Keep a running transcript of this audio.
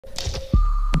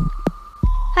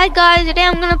Hi guys, today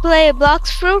I'm gonna play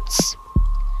Blox Fruits.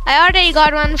 I already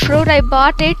got one fruit, I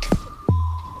bought it.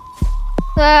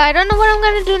 I don't know what I'm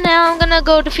gonna do now. I'm gonna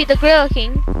go defeat the Gorilla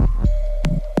King.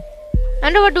 I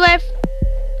wonder what do I have?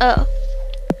 Oh,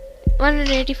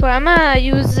 184. I'm gonna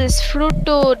use this fruit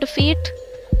to defeat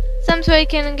some so I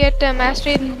can get a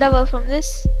mastery level from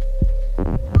this.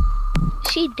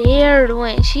 She dared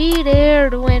win. She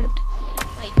dared win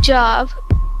my job.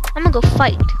 I'm gonna go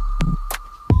fight.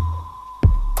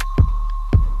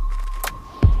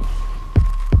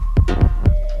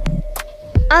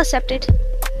 I'll accept it.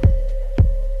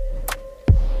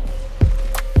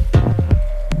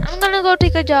 I'm gonna go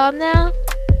take a job now.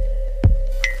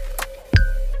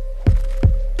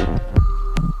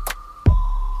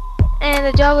 And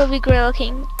the job will be Gorilla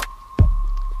King.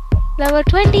 Level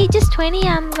 20, just 20,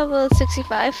 I'm level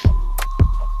 65.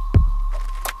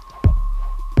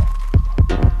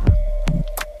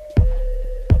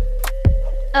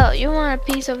 Oh, you want a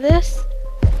piece of this?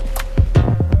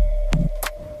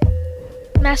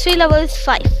 Mastery level is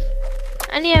 5.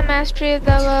 I need a mastery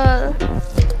level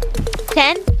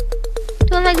 10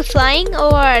 to unlock the flying,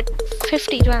 or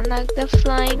 50 to unlock the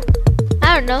flying.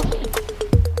 I don't know.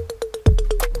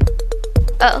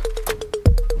 Oh.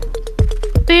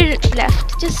 Bit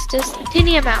left. Just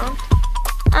tiny amount.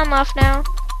 I'm off now.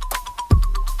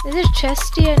 Is there a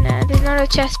chest here? Nah, there's not a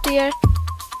chest here.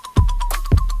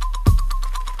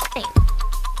 Dang.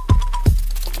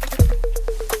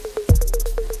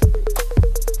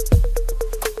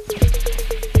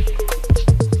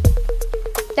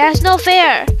 That's no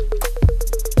fair.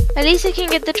 At least I can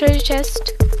get the treasure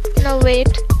chest. No, wait.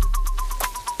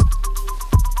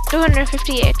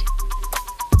 258.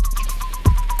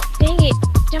 Dang it.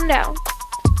 Jump down.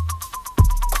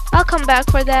 I'll come back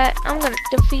for that. I'm gonna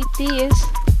defeat these.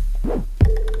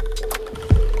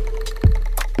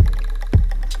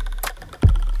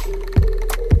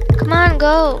 Come on,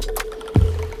 go.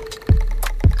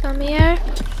 Come here.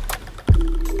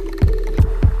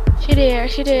 She there,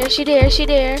 she there, she there, she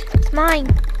there. It's mine.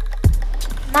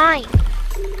 Mine.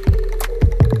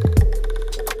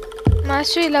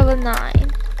 Mastery level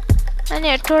 9. I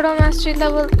need a total mastery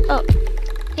level. Oh,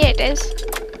 here it is.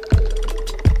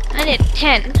 I need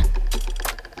 10.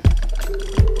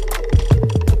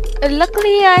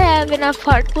 Luckily, I have enough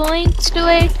heart points to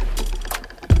it.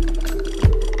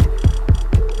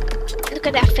 Look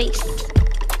at that face.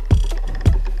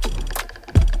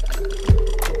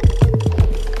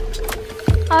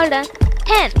 All done.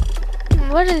 10.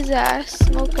 What is that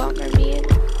smoke bomber mean?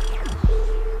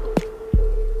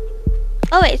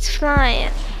 Oh, it's flying.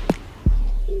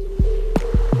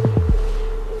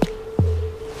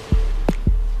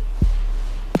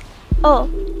 Oh,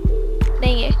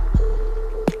 dang it.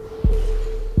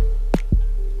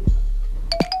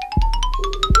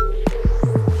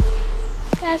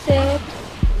 That's it.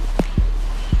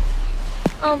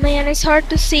 Oh man, it's hard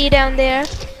to see down there.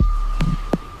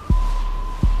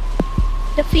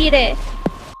 Defeated.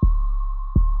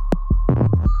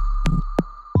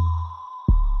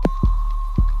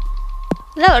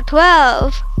 Level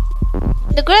 12.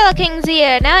 The Gorilla King's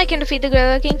here. Now I can defeat the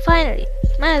Gorilla King finally.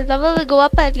 My level will go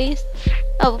up at least.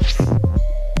 Oops.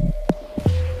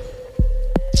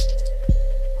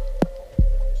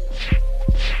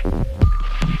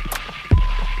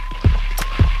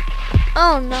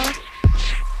 Oh no.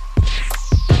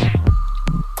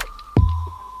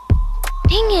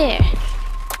 Dang it.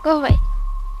 Go away.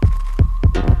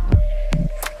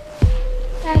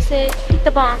 That's it. Take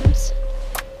the bombs.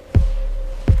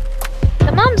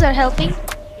 The bombs are helping.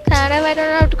 Kind of. I don't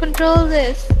know how to control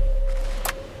this.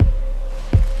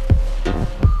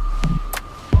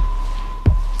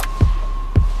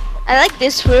 I like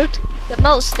this fruit the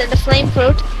most than the flame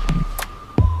fruit.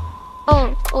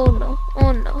 Oh no.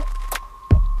 Oh no.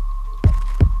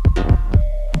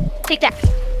 Take that.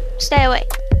 Stay away.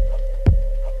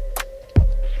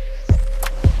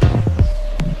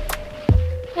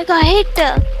 I got hit.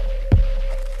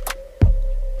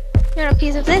 You want a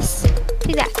piece of this?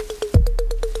 Take that.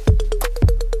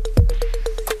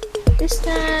 This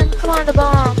time, come on, the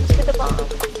bombs. Get the bomb.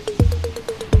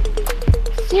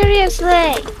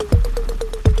 Seriously?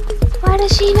 Why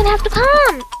does she even have to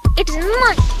come? It's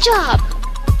my job.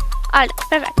 Alright,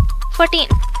 perfect. 14.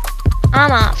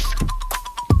 I'm off.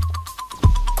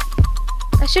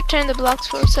 I should turn the Blox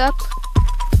Fruits up.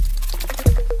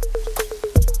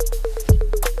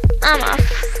 I'm off.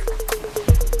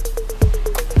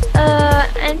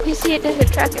 NPC, it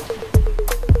doesn't track it.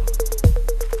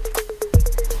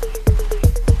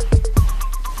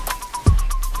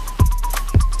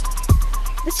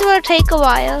 This will take a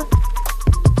while.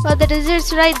 But the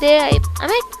desert's right there. I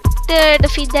might to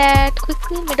defeat that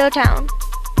quickly. Middle town.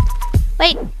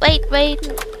 Wait.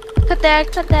 Cut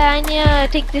that. I need to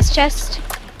take this chest.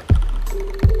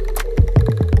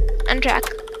 Untrack.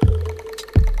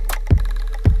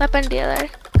 Weapon dealer.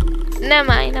 Never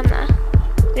mind, I'm not.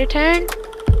 Return.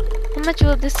 How much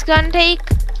will this gun take?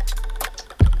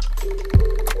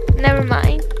 Never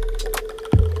mind.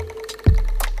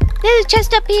 There's a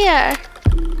chest up here.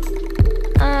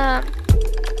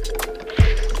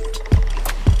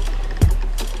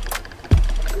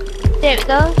 There we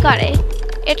go. Got it.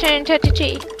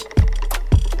 833.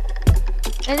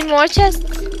 Any more chests?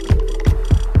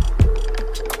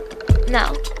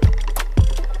 No.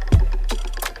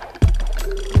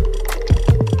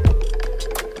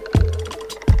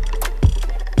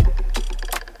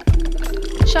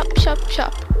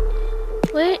 Shop.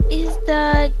 Where is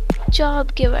the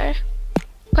job giver?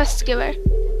 Quest giver.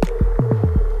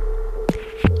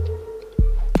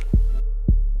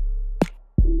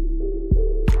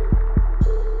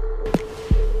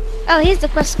 Oh, here's the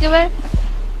quest giver.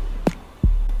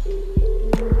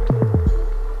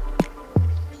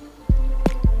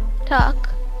 Talk.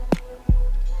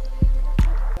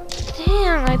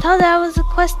 Damn, I thought that was a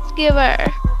quest giver.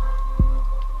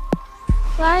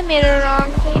 Well, I made a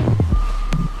wrong thing.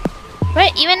 Where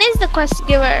even is the quest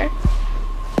giver?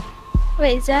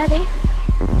 Wait, is that it?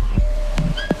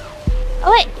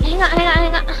 Oh wait, hang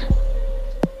on.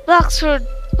 Blox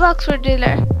Fruit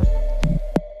dealer.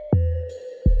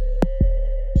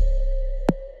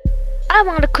 I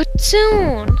want to quit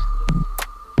soon.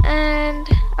 And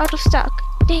out of stock.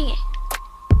 Dang it.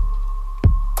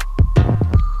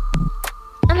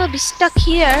 I'm gonna be stuck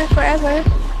here forever.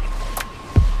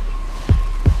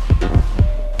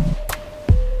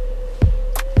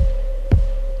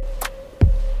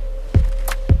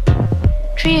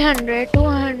 $300,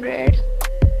 $200.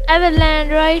 I will land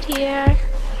right here.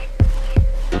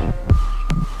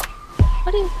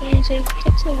 What is this?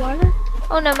 Takes the water?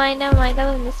 Oh, never mind. That was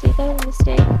a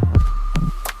mistake.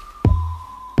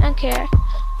 I don't care.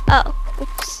 Oh,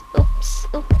 oops.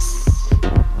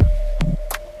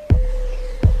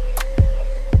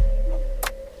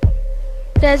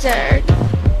 Desert.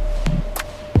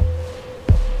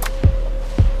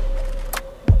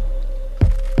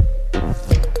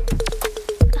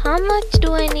 How much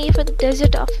do I need for the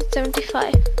desert office?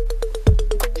 75.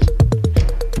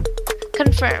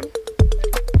 Confirm.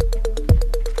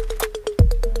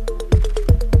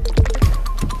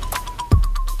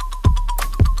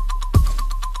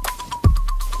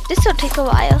 This will take a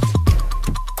while.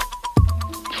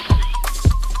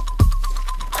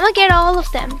 I'm gonna get all of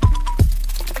them.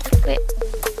 Wait.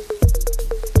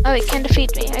 Oh, it can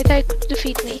defeat me. I thought it could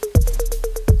defeat me.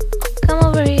 Come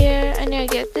over here. I need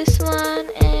to get this one,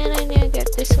 and I need to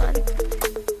get this one.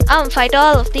 I'm gonna fight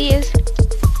all of these.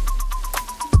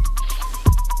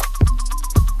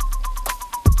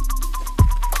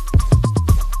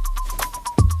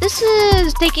 This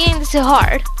is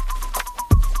hard.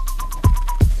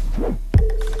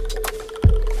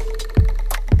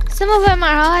 Some of them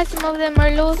are high, some of them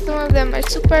are low, some of them are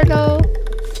super low.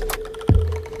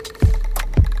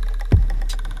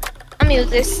 I'm gonna use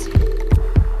this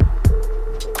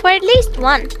for at least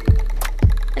one,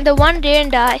 and the one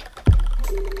didn't die.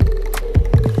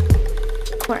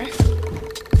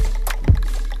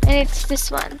 And it's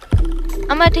this one.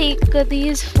 I'm gonna take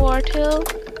these 4 too.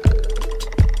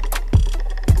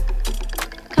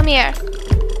 Come here.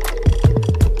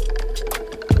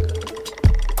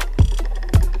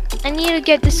 I need to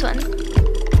get this one.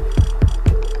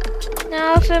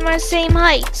 Now if I'm at the same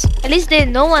height. At least there's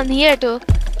no one here to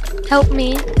help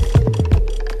me.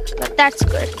 But that's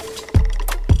good.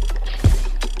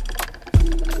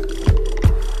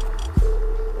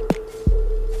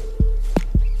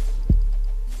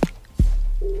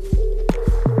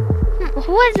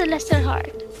 Who has a lesser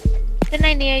heart? Then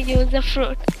I need to use the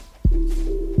fruit.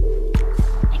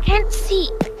 I can't see.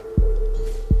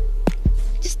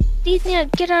 These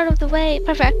need to get out of the way.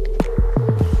 Perfect.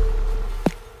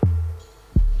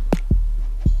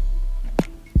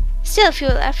 Still a few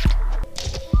left.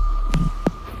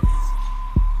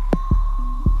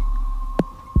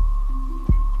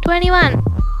 $21.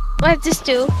 What does this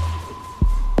do?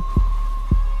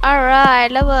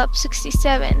 Alright, level up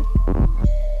 67.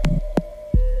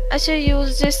 I should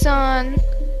use this on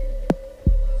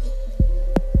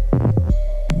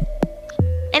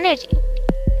energy.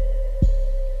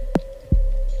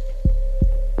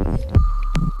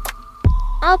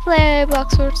 I'll play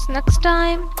Blox Fruits next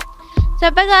time. So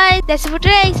bye guys, that's it for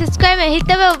today. Subscribe and hit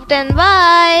the bell button.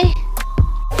 Bye.